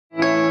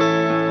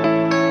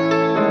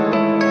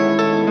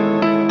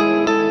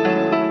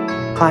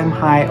Climb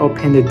High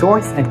opened the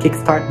doors and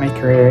kickstart my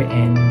career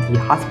in the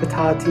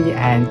hospitality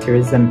and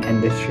tourism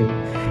industry,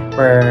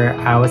 where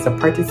I was a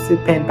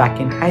participant back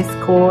in high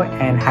school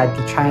and had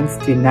the chance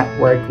to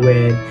network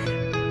with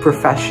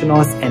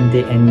professionals in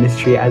the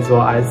industry as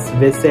well as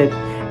visit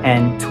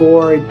and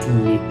tour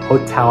the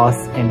hotels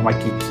in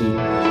Waikiki.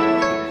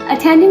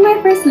 Attending my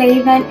first LEI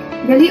event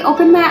really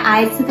opened my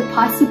eyes to the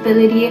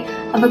possibility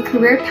of a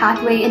career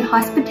pathway in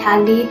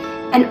hospitality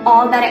and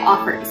all that it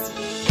offers.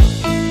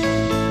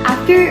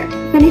 After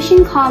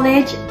finishing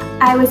college,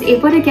 I was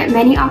able to get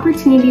many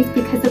opportunities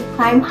because of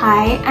Climb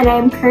High, and I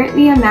am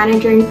currently a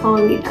manager in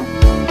Pololina.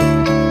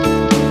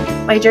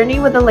 My journey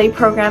with the LEI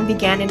program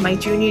began in my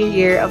junior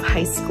year of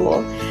high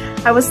school.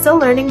 I was still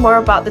learning more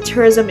about the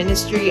tourism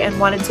industry and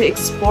wanted to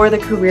explore the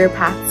career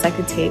paths I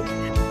could take.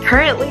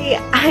 Currently,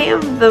 I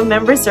am the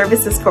Member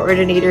Services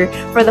Coordinator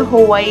for the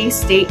Hawaii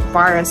State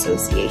Bar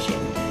Association.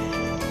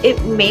 It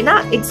may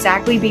not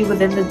exactly be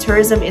within the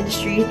tourism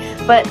industry,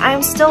 but I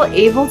am still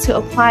able to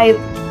apply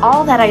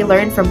all that I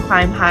learned from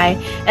Climb High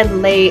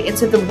and LEI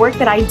into the work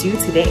that I do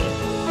today.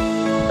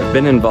 I've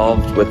been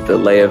involved with the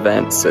LEI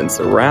event since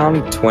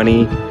around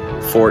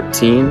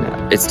 2014.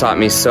 It's taught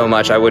me so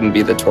much. I wouldn't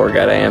be the tour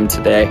guide I am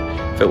today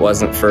if it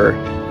wasn't for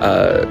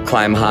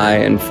Climb High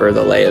and for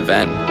the LEI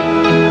event.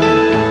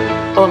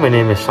 Hello, my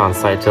name is Sean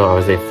Saito. I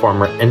was a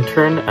former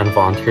intern and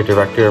volunteer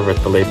director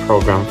with the LEI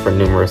program for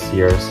numerous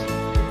years.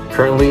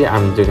 Currently,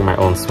 I'm doing my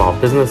own small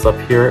business up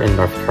here in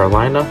North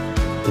Carolina.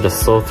 I'm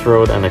just so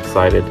thrilled and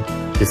excited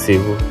to see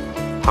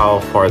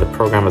how far the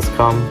program has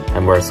come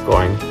and where it's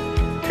going.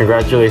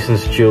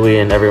 Congratulations, Julie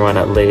and everyone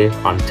at LEI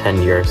on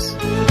 10 years.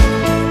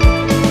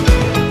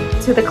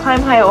 To the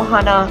Climb High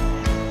Ohana,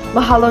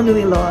 mahalo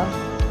nui loa.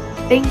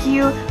 Thank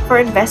you for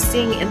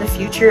investing in the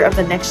future of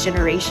the next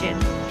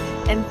generation.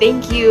 And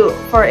thank you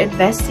for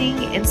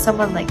investing in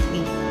someone like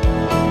me.